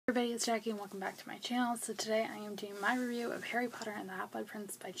Everybody, it's Jackie and welcome back to my channel. So today I am doing my review of Harry Potter and the Half-Blood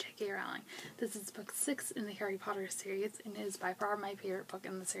Prince by J.K. Rowling. This is book 6 in the Harry Potter series and it is by far my favorite book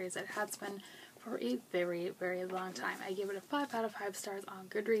in the series. It has been for a very, very long time. I gave it a 5 out of 5 stars on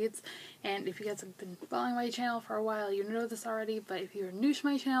Goodreads, and if you guys have been following my channel for a while, you know this already, but if you're new to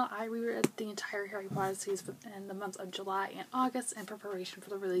my channel, I reread the entire Harry Potter series in the months of July and August in preparation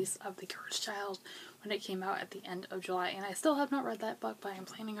for the release of The Cursed Child when it came out at the end of July, and I still have not read that book, but I'm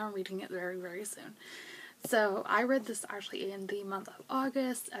planning on reading it very, very soon. So I read this actually in the month of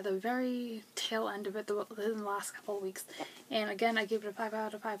August, at the very tail end of it, within the last couple of weeks. And again, I gave it a 5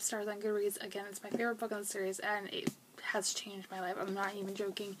 out of 5 stars on Goodreads. Again, it's my favorite book in the series, and it has changed my life. I'm not even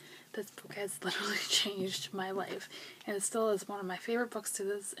joking. This book has literally changed my life, and it still is one of my favorite books to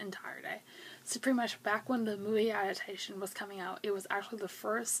this entire day. So pretty much back when the movie adaptation was coming out, it was actually the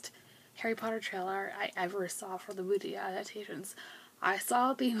first Harry Potter trailer I ever saw for the movie adaptations. I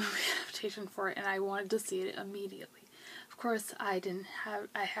saw the movie adaptation for it and I wanted to see it immediately. Of course, I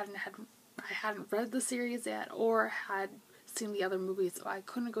hadn't read the series yet or had seen the other movies, so I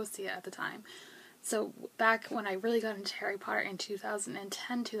couldn't go see it at the time. So back when I really got into Harry Potter in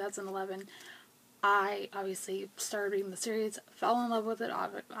 2010, 2011, I obviously started reading the series, fell in love with it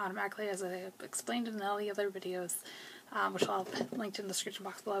automatically, as I explained in all the other videos, which I'll have linked in the description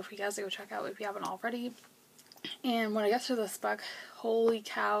box below for you guys to go check out if you haven't already. And when I got to this book, holy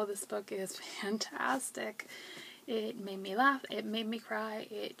cow, this book is fantastic. It made me laugh, it made me cry,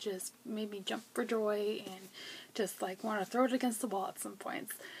 it just made me jump for joy and just like want to throw it against the wall at some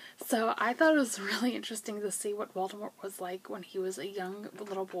points. So I thought it was really interesting to see what Voldemort was like when he was a young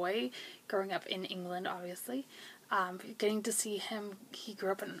little boy, growing up in England, obviously. Getting to see him, he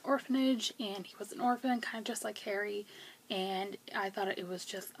grew up in an orphanage, and he was an orphan, kind of just like Harry, and I thought it was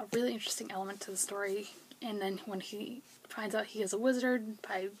just a really interesting element to the story. And then when he finds out he is a wizard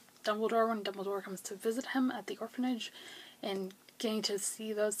by Dumbledore, when Dumbledore comes to visit him at the orphanage, and getting to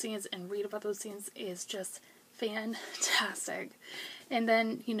see those scenes and read about those scenes is just fantastic. And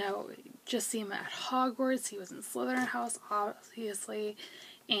then, you know, just see him at Hogwarts. He was in Slytherin house, obviously,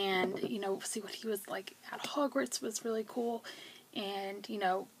 and, you know, see what he was like at Hogwarts was really cool, and, you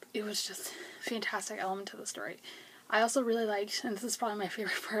know, it was just a fantastic element to the story. I also really liked, and this is probably my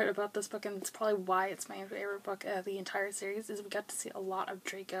favorite part about this book, and it's probably why it's my favorite book of the entire series, is we got to see a lot of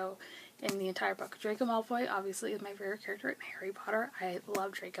Draco in the entire book. Draco Malfoy, obviously, is my favorite character in Harry Potter. I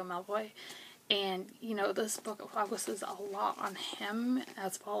love Draco Malfoy. And, you know, this book focuses a lot on him,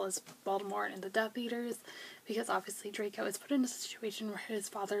 as well as Voldemort and the Death Eaters, because obviously Draco is put in a situation where his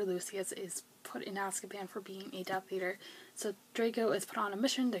father, Lucius, is put in Azkaban for being a Death Eater. So Draco is put on a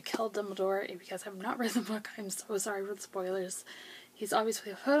mission to kill Dumbledore, and because I've not read the book, I'm so sorry for the spoilers. He's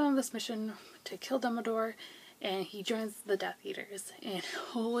obviously put on this mission to kill Dumbledore, and he joins the Death Eaters, and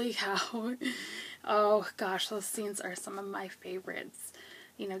holy cow, oh gosh, those scenes are some of my favorites.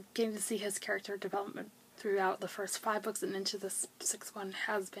 You know, getting to see his character development throughout the first 5 books and into this 6th one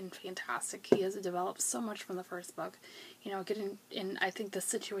has been fantastic. He has developed so much from the first book. You know, getting in, I think the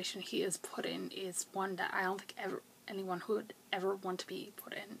situation he is put in is one that I don't think anyone would ever want to be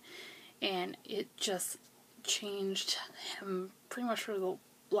put in. And it just changed him pretty much for the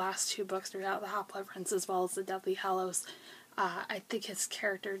last 2 books throughout the Half-Blood Prince as well as the Deathly Hallows. I think his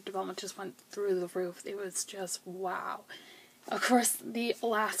character development just went through the roof. It was just wow. Of course, the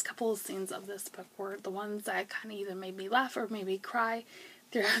last couple of scenes of this book were the ones that kind of either made me laugh or made me cry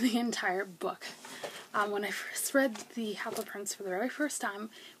throughout the entire book. When I first read The Half-Blood Prince for the very first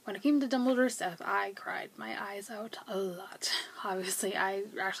time, when it came to Dumbledore's death, I cried my eyes out a lot. Obviously, I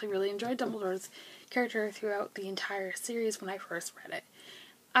actually really enjoyed Dumbledore's character throughout the entire series when I first read it.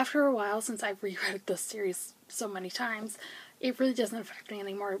 After a while, since I've reread this series so many times, it really doesn't affect me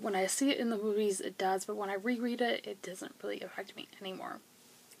anymore. When I see it in the movies, it does, but when I reread it, it doesn't really affect me anymore.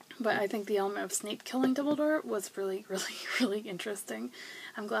 But I think the element of Snape killing Dumbledore was really, really, really interesting.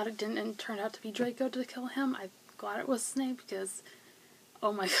 I'm glad it didn't turn out to be Draco to kill him. I'm glad it was Snape because,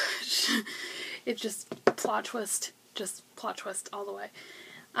 oh my gosh, it just plot twist all the way.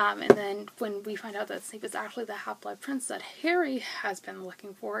 And then when we find out that Snape is actually the Half-Blood Prince that Harry has been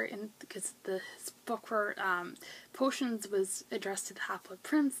looking for, and because his book for potions was addressed to the Half-Blood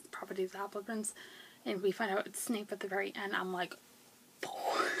Prince, the property of the Half-Blood Prince, and we find out it's Snape at the very end, I'm like,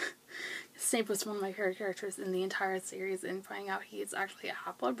 oh. Snape was one of my favorite characters in the entire series, and finding out he is actually a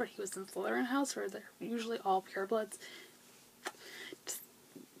half-blood, but he was in Slytherin house, where they're usually all purebloods, just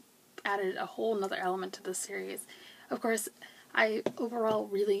added a whole nother element to the series. Of course, I overall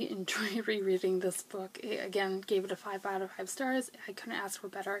really enjoy rereading this book. Again, gave it a 5 out of 5 stars. I couldn't ask for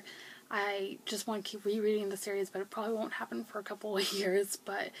better. I just want to keep rereading the series, but it probably won't happen for a couple of years.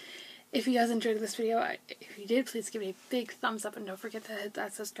 But if you guys enjoyed this video, if you did, please give me a big thumbs up, and don't forget to hit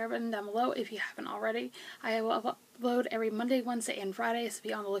that subscribe button down below if you haven't already. I will upload every Monday, Wednesday, and Friday, so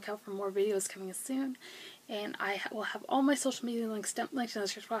be on the lookout for more videos coming soon. And I will have all my social media links linked in the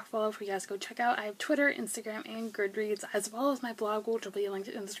description box below for you guys to go check out. I have Twitter, Instagram, and Goodreads, as well as my blog, which will be linked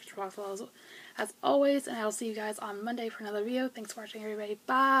in the description box below as always. And I will see you guys on Monday for another video. Thanks for watching, everybody.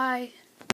 Bye!